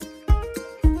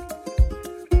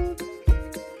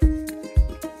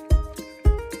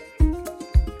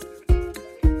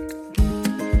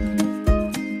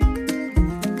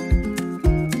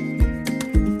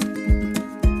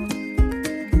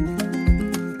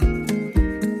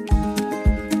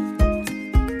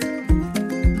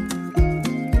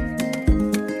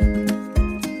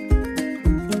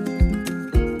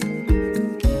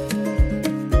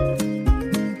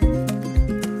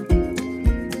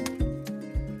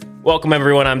Welcome,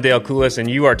 everyone. I'm Dale Coulis, and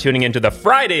you are tuning into the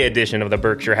Friday edition of the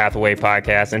Berkshire Hathaway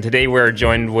podcast. And today we're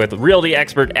joined with realty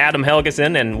expert Adam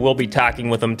Helgeson, and we'll be talking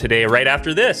with him today right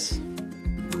after this.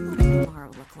 What would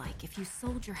tomorrow look like if you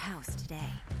sold your house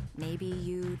today? Maybe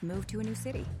you'd move to a new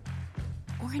city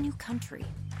or a new country.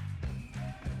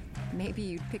 Maybe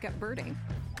you'd pick up birding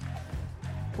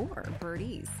or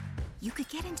birdies. You could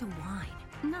get into wine,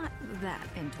 not that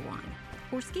into wine,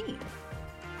 or skiing,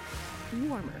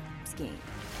 warmer skiing.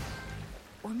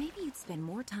 Or maybe you'd spend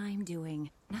more time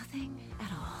doing nothing at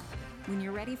all. When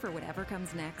you're ready for whatever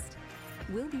comes next,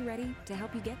 we'll be ready to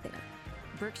help you get there.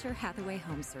 Berkshire Hathaway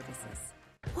Home Services.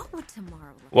 What would tomorrow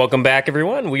look like? Welcome back,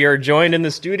 everyone. We are joined in the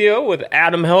studio with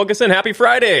Adam Helgeson. Happy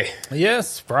Friday.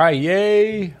 Yes,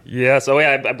 Friday. Yes. Oh,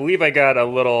 yeah, I believe I got a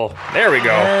little... There we go.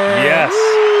 Yes.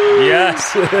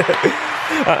 Yes.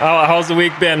 How's the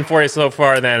week been for you so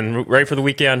far then? Ready for the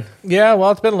weekend? Yeah,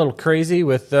 well, it's been a little crazy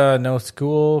with no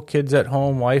school, kids at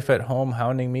home, wife at home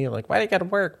hounding me like, why do you got to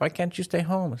work? Why can't you stay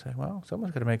home? It's like, well,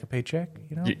 someone's got to make a paycheck,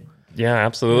 you know? Yeah,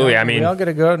 absolutely. I mean, we all got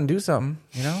to go out and do something,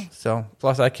 you know? So,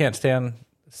 plus I can't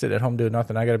sit at home doing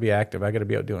nothing. I got to be active. I got to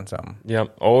be out doing something.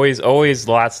 Yep. Always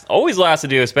lots to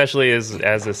do, especially as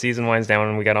the season winds down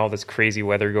and we got all this crazy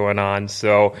weather going on.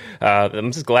 So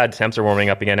I'm just glad temps are warming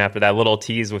up again after that little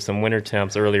tease with some winter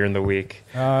temps earlier in the week.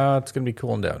 It's going to be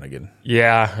cooling down again.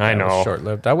 Yeah, I know.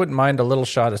 Short-lived. I wouldn't mind a little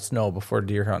shot of snow before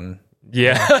deer hunting.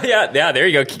 Yeah, yeah. There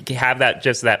you go. Have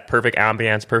that perfect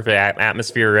ambience, perfect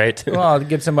atmosphere, right? Well, it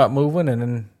gets them up moving, and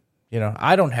then. You know,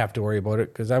 I don't have to worry about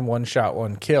it because I'm one shot,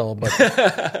 one kill. But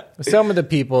some of the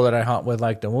people that I hunt with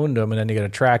like to wound them, and then you got to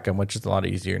track them, which is a lot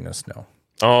easier in the snow.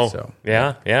 Oh, so,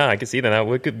 yeah. I can see that.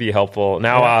 That could be helpful.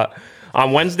 Now,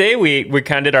 on Wednesday, we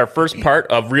kind of did our first part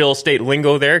of real estate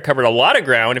lingo there. Covered a lot of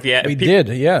ground. We did,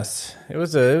 yes. It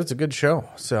was a good show.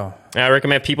 So I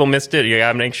recommend people missed it. You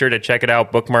got to make sure to check it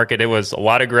out, bookmark it. It was a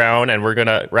lot of ground, and we're going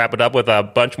to wrap it up with a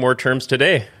bunch more terms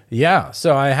today. Yeah,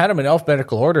 so I had them in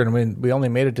alphabetical order, and we only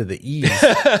made it to the E's.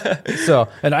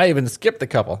 And I even skipped a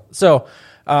couple. So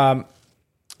now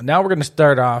we're going to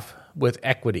start off with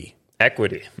equity.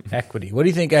 Equity. What do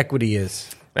you think equity is?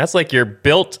 That's like you're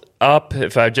built up,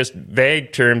 if I just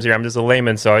vague terms here, I'm just a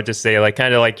layman, so I just say like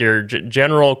kind of like your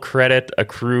general credit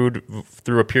accrued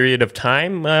through a period of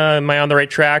time. Am I on the right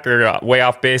track or way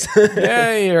off base?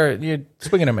 Yeah, you're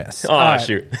swinging a miss. Oh,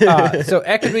 shoot. So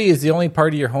equity is the only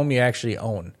part of your home you actually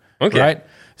own. Okay. Right?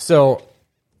 So,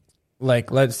 like,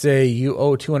 let's say you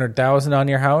owe $200,000 on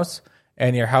your house,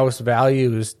 and your house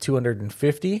value is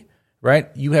 $250,000, right?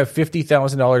 You have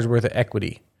 $50,000 worth of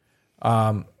equity.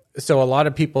 So a lot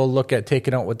of people look at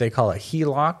taking out what they call a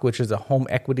HELOC, which is a home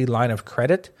equity line of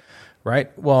credit,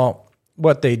 right? Well,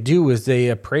 what they do is they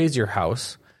appraise your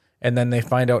house, and then they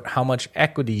find out how much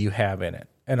equity you have in it.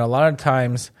 And a lot of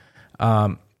times,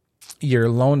 your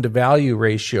loan to value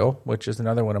ratio, which is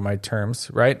another one of my terms,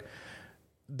 right?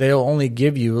 They'll only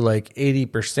give you like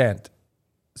 80%.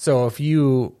 So if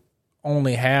you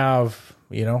only have,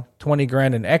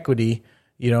 $20,000 in equity,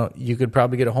 you could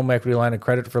probably get a home equity line of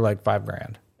credit for like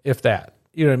 $5,000, if that.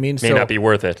 You know what I mean? May not be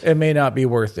worth it. It may not be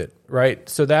worth it, right?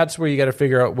 So that's where you got to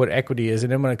figure out what equity is.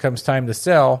 And then when it comes time to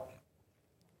sell,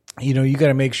 you got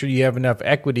to make sure you have enough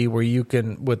equity where you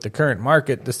can, with the current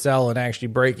market, to sell and actually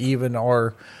break even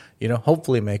or,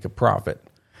 hopefully make a profit.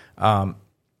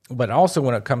 But also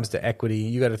when it comes to equity,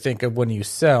 you got to think of when you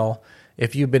sell,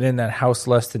 if you've been in that house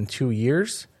less than 2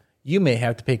 years, you may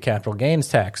have to pay capital gains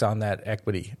tax on that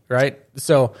equity, right?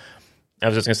 So I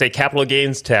was just going to say capital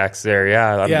gains tax there.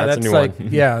 Yeah, that's a new one.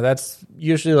 Yeah, that's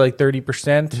usually like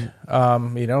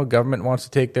 30%. Government wants to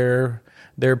take their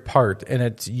part, and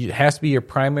it has to be your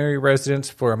primary residence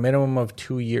for a minimum of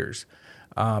 2 years.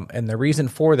 And the reason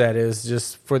for that is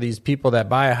just for these people that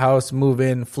buy a house, move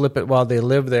in, flip it while they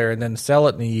live there, and then sell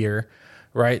it in a year,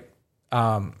 right?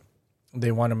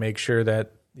 They want to make sure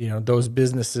that, those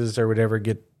businesses or whatever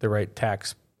get the right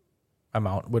tax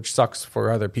amount, which sucks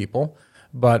for other people.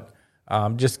 But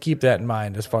just keep that in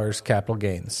mind as far as capital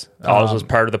gains. Also as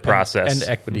part of the process. And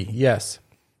equity, yes.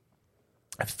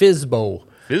 FSBO.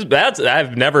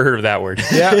 I've never heard of that word.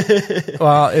 Yeah.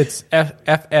 Well, it's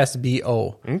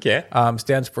FSBO. Okay.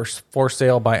 Stands for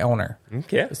sale by owner.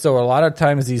 Okay. So a lot of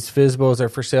times these FSBOs are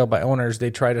for sale by owners.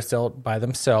 They try to sell it by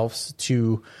themselves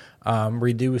to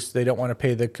reduce. They don't want to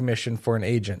pay the commission for an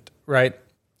agent, right?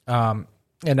 And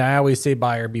I always say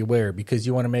buyer beware because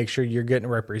you want to make sure you're getting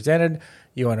represented.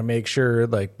 You want to make sure,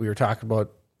 like we were talking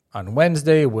about on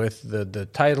Wednesday with the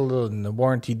title and the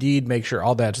warranty deed, make sure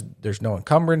there's no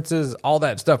encumbrances, all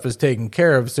that stuff is taken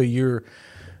care of. So you're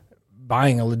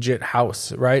buying a legit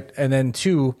house, right? And then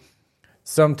two,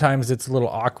 sometimes it's a little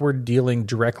awkward dealing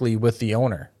directly with the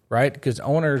owner, right? Because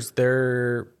owners,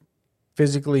 they're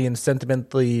physically and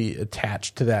sentimentally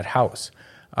attached to that house.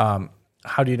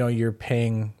 How do you know you're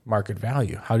paying market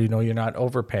value? How do you know you're not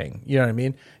overpaying? You know what I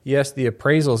mean? Yes, the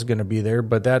appraisal is going to be there,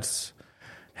 but that's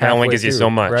That only gives you so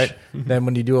much. right? Then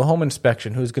when you do a home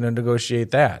inspection, who's going to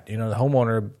negotiate that? You know, the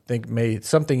homeowner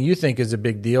something you think is a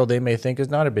big deal, they may think is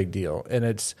not a big deal, and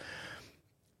it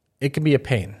can be a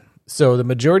pain. So the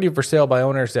majority of for sale by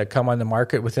owners that come on the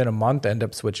market within a month end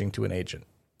up switching to an agent.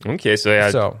 Okay,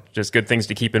 so just good things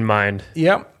to keep in mind.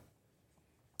 Yep.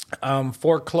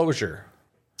 Foreclosure.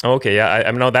 Okay, yeah,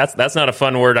 I know that's not a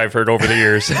fun word I've heard over the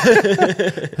years.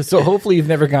 So hopefully you've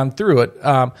never gone through it.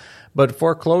 But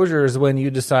foreclosure is when you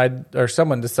decide, or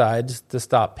someone decides to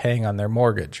stop paying on their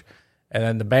mortgage, and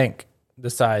then the bank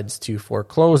decides to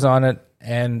foreclose on it,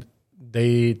 and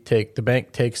the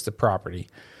bank takes the property.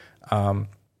 Now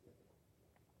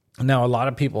a lot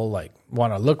of people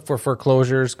want to look for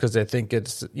foreclosures because they think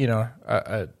it's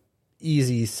a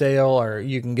easy sale, or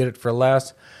you can get it for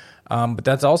less. But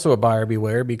that's also a buyer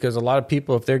beware, because a lot of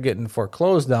people, if they're getting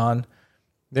foreclosed on,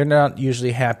 they're not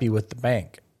usually happy with the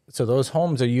bank. So those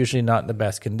homes are usually not in the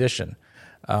best condition.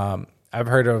 I've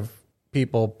heard of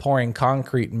people pouring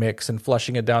concrete mix and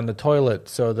flushing it down the toilet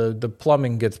so the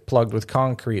plumbing gets plugged with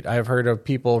concrete. I've heard of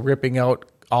people ripping out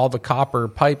all the copper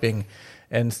piping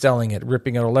and selling it,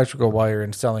 ripping out electrical wire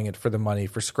and selling it for the money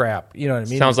for scrap. You know what I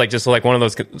mean? Sounds like just like one of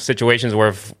those situations where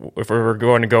if we're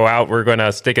going to go out, we're going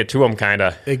to stick it to them, kind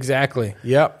of. Exactly.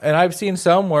 Yep. And I've seen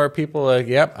some where people are like,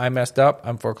 yep, I messed up,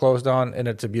 I'm foreclosed on, and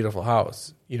it's a beautiful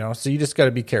house. So you just got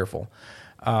to be careful.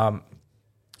 A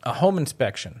home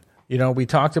inspection. We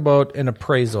talked about an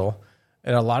appraisal,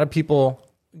 and a lot of people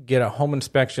get a home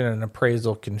inspection and an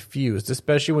appraisal confused,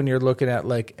 especially when you're looking at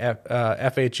like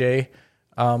FHA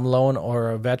loan or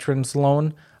a veterans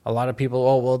loan. A lot of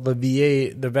people, the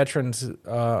VA, the Veterans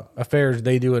Affairs,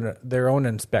 they do their own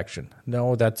inspection.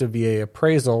 No, that's a VA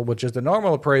appraisal, which is the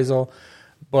normal appraisal,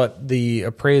 but the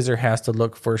appraiser has to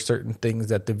look for certain things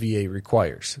that the VA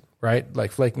requires, right?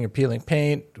 Like flaking or peeling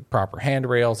paint, proper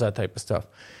handrails, that type of stuff.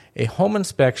 A home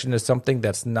inspection is something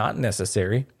that's not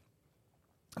necessary.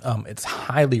 It's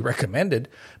highly recommended,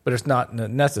 but it's not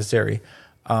necessary.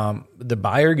 The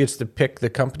buyer gets to pick the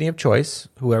company of choice,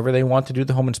 whoever they want to do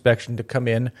the home inspection, to come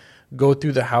in, go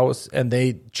through the house, and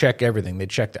they check everything. They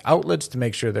check the outlets to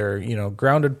make sure they're,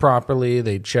 grounded properly.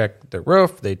 They check the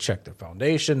roof. They check the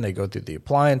foundation. They go through the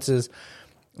appliances.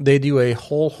 They do a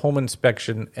whole home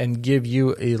inspection and give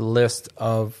you a list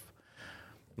of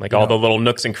all the little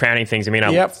nooks and cranny things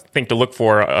I think to look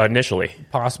for initially.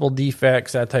 Possible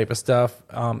defects, that type of stuff.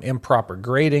 Improper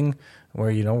grading,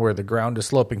 where the ground is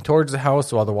sloping towards the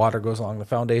house while the water goes along the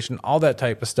foundation. All that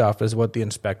type of stuff is what the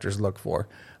inspectors look for.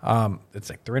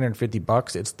 It's like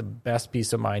 $350. It's the best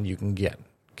peace of mind you can get.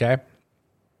 Okay.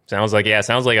 Sounds like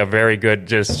a very good,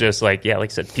 just like I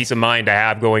said, peace of mind to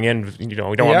have going in. We don't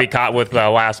want to be caught with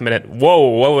last minute. Whoa,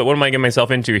 what am I getting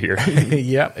myself into here?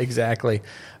 Yep, exactly.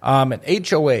 An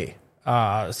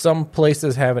HOA. Some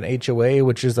places have an HOA,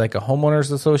 which is like a homeowners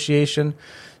association.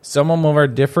 Some of them are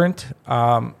different.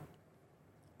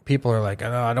 People are like,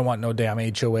 oh, I don't want no damn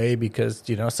HOA, because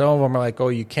some of them are like, oh,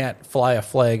 you can't fly a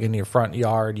flag in your front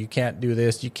yard. You can't do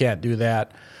this. You can't do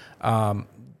that.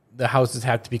 The houses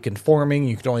have to be conforming.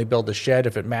 You can only build a shed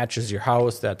if it matches your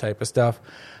house, that type of stuff.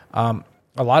 A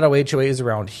lot of HOAs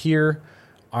around here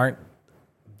aren't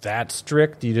that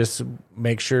strict. You just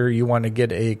make sure you want to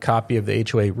get a copy of the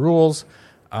HOA rules.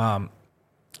 But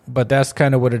that's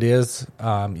kind of what it is.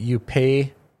 You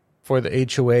pay for the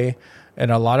HOA,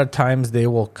 and a lot of times they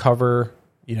will cover,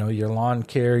 your lawn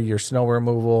care, your snow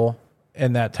removal,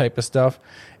 and that type of stuff.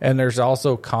 And there's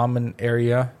also common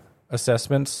area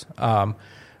assessments,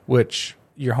 which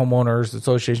your homeowners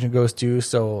association goes to.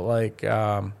 So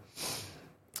I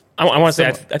want to say,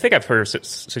 I think I've heard of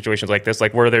situations like this,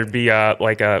 like where there'd be a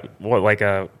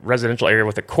residential area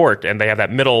with a court, and they have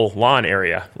that middle lawn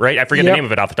area, right? I forget the name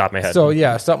of it off the top of my head. So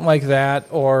yeah, something like that,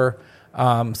 or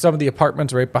some of the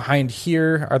apartments right behind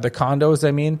here are the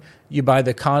condos. You buy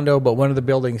the condo, but one of the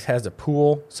buildings has a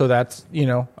pool, so that's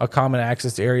a common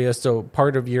access area. So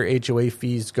part of your HOA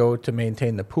fees go to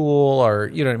maintain the pool, or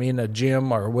a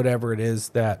gym, or whatever it is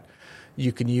that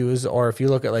you can use. Or if you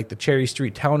look at like the Cherry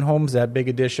Street townhomes, that big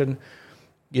addition,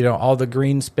 all the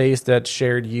green space, that's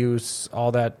shared use,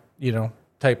 all that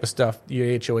type of stuff,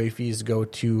 your HOA fees go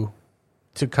to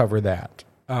cover that.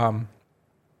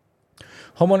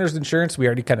 Homeowners insurance, we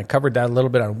already kind of covered that a little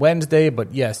bit on Wednesday,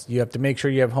 but yes, you have to make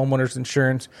sure you have homeowners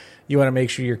insurance. You want to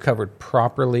make sure you're covered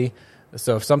properly.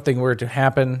 So if something were to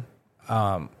happen,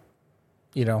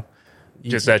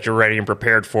 just that you're ready and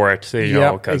prepared for it. So, you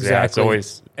know, because it's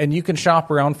always. And you can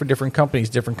shop around for different companies.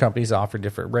 Different companies offer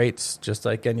different rates, just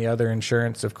like any other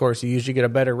insurance. Of course, you usually get a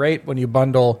better rate when you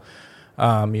bundle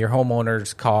your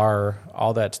homeowner's car,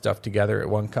 all that stuff together at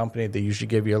one company. They usually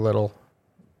give you a little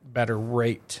better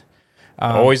rate.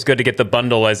 Always good to get the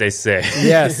bundle, as they say.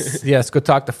 Yes. Go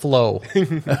talk to Flo.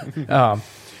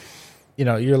 You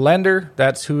know, your lender,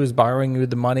 that's who is borrowing you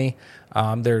the money.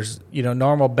 There's, you know,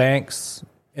 normal banks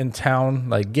in town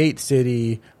like Gate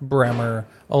City, Bremer,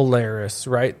 Olaris,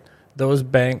 right? Those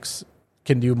banks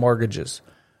can do mortgages.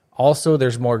 Also,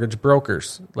 there's mortgage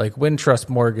brokers like Wintrust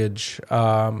Mortgage,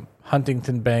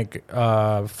 Huntington Bank,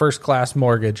 First Class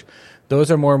Mortgage. Those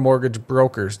are more mortgage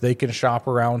brokers. They can shop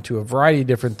around to a variety of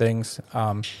different things.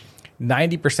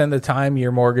 90% of the time,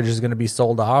 your mortgage is going to be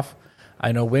sold off.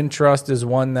 I know Wintrust is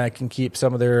one that can keep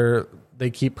they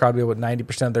keep probably about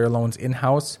 90% of their loans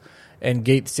in-house, and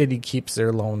Gate City keeps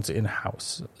their loans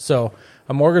in-house. So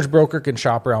a mortgage broker can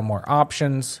shop around more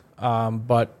options,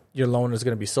 but your loan is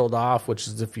going to be sold off, which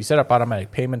is if you set up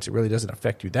automatic payments, it really doesn't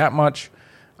affect you that much.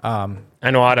 I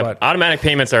know automatic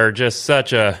payments are just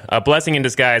such a blessing in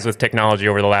disguise with technology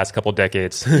over the last couple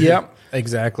decades. Yep,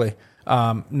 exactly.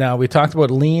 Now, we talked about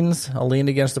liens. A lien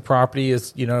against the property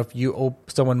is, you know, if you owe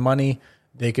someone money,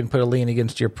 they can put a lien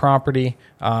against your property,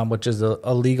 which is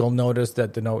a legal notice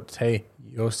that denotes, hey,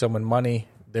 you owe someone money.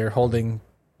 They're holding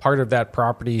part of that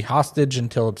property hostage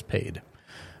until it's paid.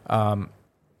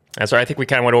 That's right. I think we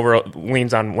kind of went over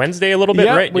liens on Wednesday a little bit,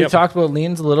 right? We talked about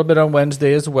liens a little bit on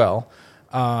Wednesday as well.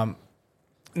 Now,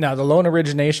 the loan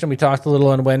origination, we talked a little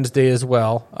on Wednesday as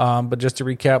well. But just to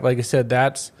recap, like I said,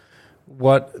 that's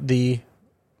what the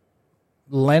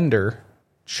lender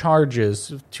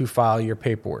charges to file your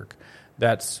paperwork.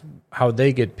 That's how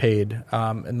they get paid.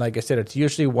 And like I said, it's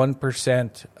usually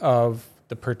 1% of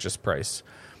the purchase price.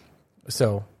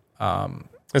 So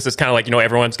this is kind of like, you know,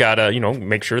 everyone's got to, you know,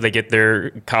 make sure they get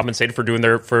their compensated for doing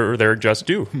their just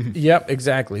due. Yep,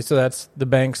 exactly. So that's the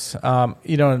banks,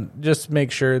 you know, just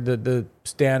make sure that the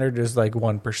standard is like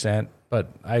 1%, but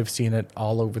I've seen it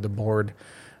all over the board.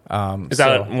 Is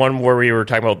that one where we were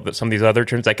talking about some of these other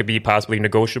terms that could be possibly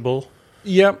negotiable?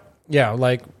 Yep. Yeah,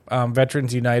 like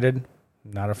Veterans United,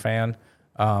 not a fan.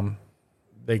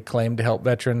 They claim to help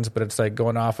veterans, but it's like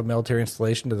going off a military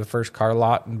installation to the first car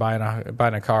lot and buying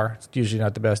a car. It's usually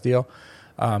not the best deal.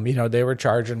 You know, they were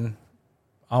charging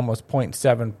almost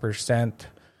 0.7%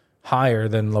 higher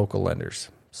than local lenders.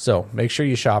 So make sure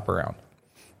you shop around.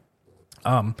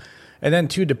 And then,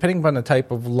 too, depending upon the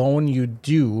type of loan you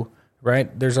do,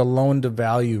 right, there's a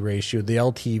loan-to-value ratio, the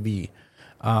LTV.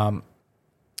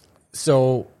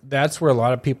 So that's where a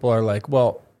lot of people are like,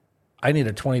 well, I need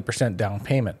a 20% down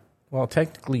payment. Well,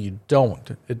 technically you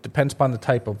don't. It depends upon the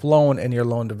type of loan and your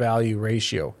loan-to-value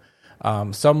ratio.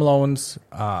 Some loans,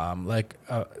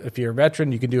 if you're a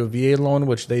veteran, you can do a VA loan,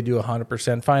 which they do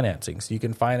 100% financing. So you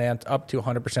can finance up to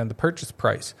 100% of the purchase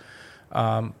price.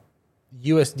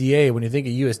 USDA, when you think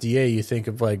of USDA, you think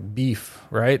of like beef,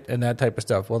 right? And that type of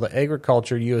stuff. Well, the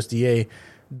agriculture USDA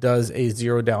does a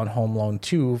zero-down home loan,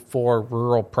 too, for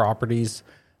rural properties,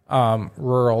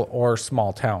 rural or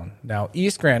small town. Now,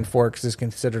 East Grand Forks is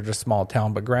considered a small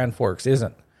town, but Grand Forks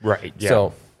isn't. Right, yeah.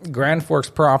 So Grand Forks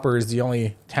proper is the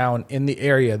only town in the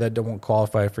area that don't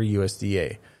qualify for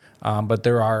USDA. But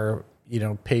there are, you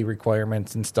know, pay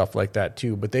requirements and stuff like that,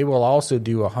 too. But they will also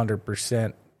do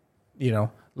 100%, you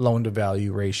know,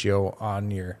 loan-to-value ratio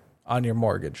on your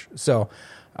mortgage. So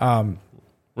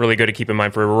really good to keep in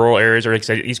mind for rural areas, or like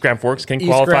say East Grand Forks can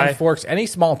qualify. East Grand Forks, any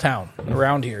small town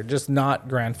around here, just not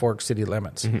Grand Forks city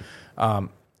limits. Mm-hmm.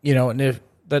 You know, and if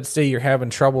let's say you're having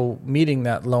trouble meeting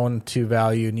that loan to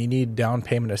value and you need down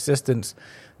payment assistance,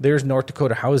 there's North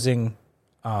Dakota housing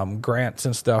grants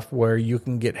and stuff where you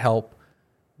can get help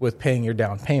with paying your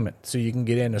down payment. So you can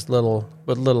get in as little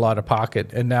out of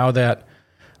pocket. And now that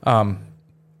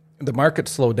the market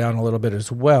slowed down a little bit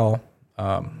as well.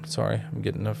 Sorry, I'm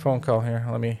getting a phone call here.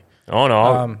 Let me. Oh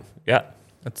no! Yeah,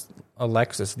 it's a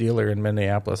Lexus dealer in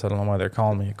Minneapolis. I don't know why they're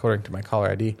calling me, according to my caller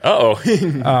ID.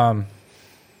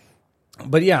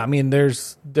 But yeah, I mean,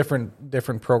 there's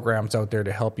different programs out there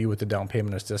to help you with the down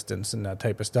payment assistance and that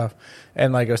type of stuff.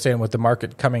 And like I was saying, with the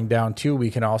market coming down too,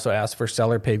 we can also ask for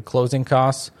seller paid closing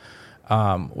costs.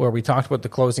 Where we talked about the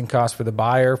closing costs for the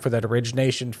buyer, for that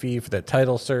origination fee, for that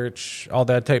title search, all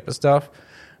that type of stuff.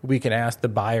 We can ask the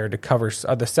buyer to cover,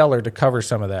 the seller to cover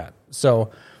some of that. So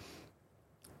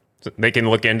they can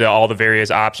look into all the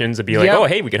various options and be like, oh,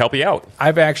 hey, we could help you out.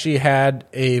 I've actually had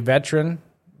a veteran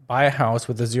buy a house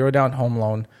with a zero down home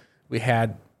loan. We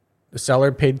had the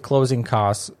seller paid closing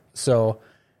costs. So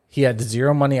he had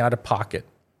zero money out of pocket.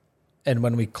 And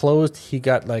when we closed, he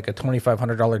got like a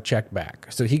 $2,500 check back.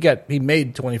 So he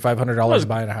made $2,500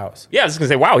 buying a house. Yeah, I was going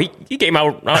to say, wow, he came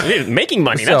out making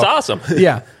money. That's awesome.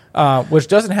 Yeah, which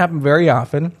doesn't happen very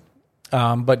often.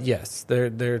 But yes,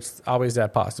 there's always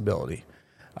that possibility.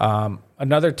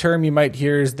 Another term you might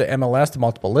hear is the MLS, the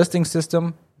multiple listing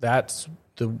system. That's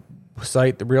the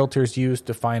site the realtors use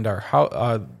to find our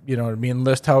house,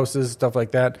 list houses, stuff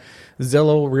like that.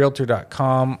 Zillow,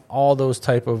 Realtor.com, all those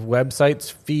type of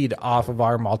websites feed off of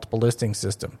our multiple listing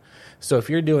system. So if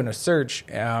you're doing a search,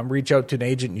 reach out to an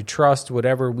agent you trust,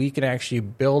 whatever, we can actually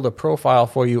build a profile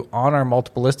for you on our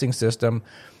multiple listing system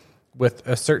with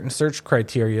a certain search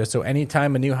criteria. So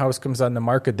anytime a new house comes on the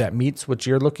market that meets what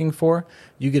you're looking for,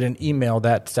 you get an email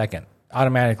that second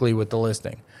automatically with the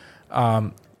listing.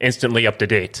 Instantly up to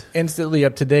date.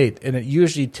 And it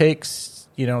usually takes,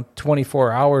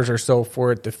 24 hours or so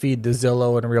for it to feed to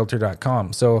Zillow and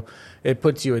Realtor.com. So it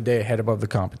puts you a day ahead above the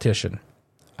competition.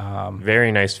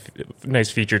 Very nice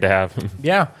feature to have.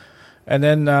 Yeah. And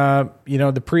then,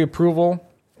 the pre-approval.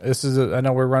 This is, I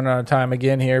know we're running out of time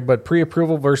again here, but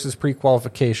pre-approval versus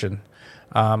pre-qualification.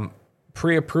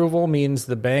 Pre-approval means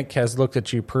the bank has looked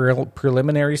at your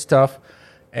preliminary stuff,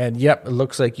 and yep, it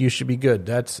looks like you should be good.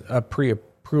 That's a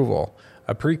pre-approval.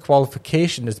 A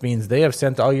pre-qualification just means they have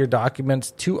sent all your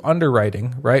documents to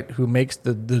underwriting, right, who makes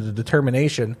the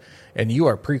determination, and you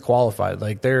are pre-qualified.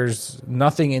 Like, there's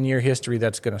nothing in your history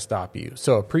that's going to stop you.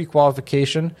 So a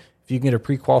pre-qualification, if you can get a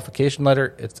pre-qualification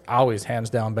letter, it's always hands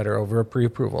down better over a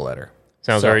pre-approval letter.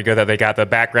 Sounds very good that they got the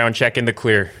background check in the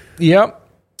clear. Yep,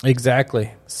 exactly.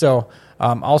 So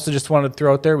also just wanted to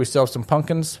throw out there, we still have some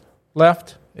pumpkins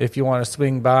left. If you want to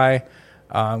swing by,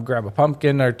 grab a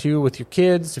pumpkin or two with your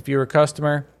kids. If you're a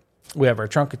customer, we have our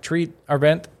trunk or treat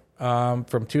event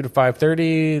from 2 to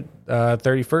 5:30,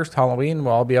 31st, Halloween.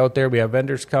 We'll all be out there. We have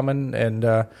vendors coming. And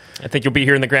I think you'll be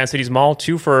here in the Grand Cities Mall,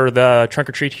 too, for the trunk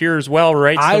or treat here as well,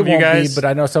 right? I won't be, but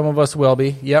I know some of us will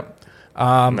be. Yep.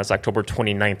 And that's October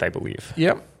 29th, I believe.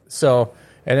 Yep. So,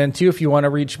 and then, too, if you want to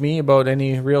reach me about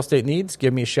any real estate needs,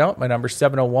 give me a shout. My number's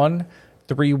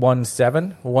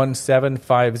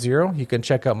 701-317-1750. You can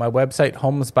check out my website,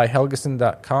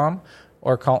 homesbyhelgeson.com,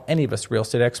 or call any of us real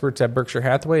estate experts at Berkshire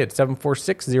Hathaway at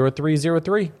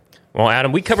 746-0303. Well,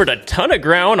 Adam, we covered a ton of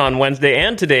ground on Wednesday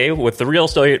and today with the Real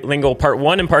Estate Lingo Part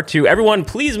 1 and Part 2. Everyone,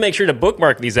 please make sure to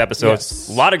bookmark these episodes. Yes.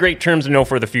 A lot of great terms to know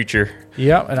for the future.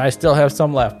 Yeah, and I still have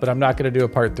some left, but I'm not going to do a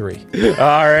Part 3. All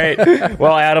right.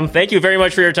 Well, Adam, thank you very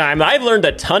much for your time. I've learned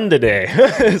a ton today.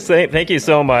 Thank you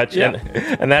so much. Yeah.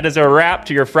 And that is a wrap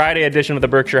to your Friday edition of the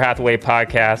Berkshire Hathaway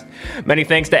podcast. Many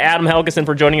thanks to Adam Helgeson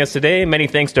for joining us today. Many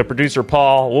thanks to producer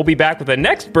Paul. We'll be back with the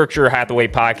next Berkshire Hathaway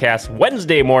podcast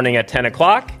Wednesday morning at 10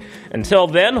 o'clock. Until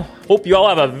then, hope you all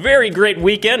have a very great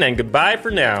weekend, and goodbye for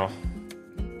now.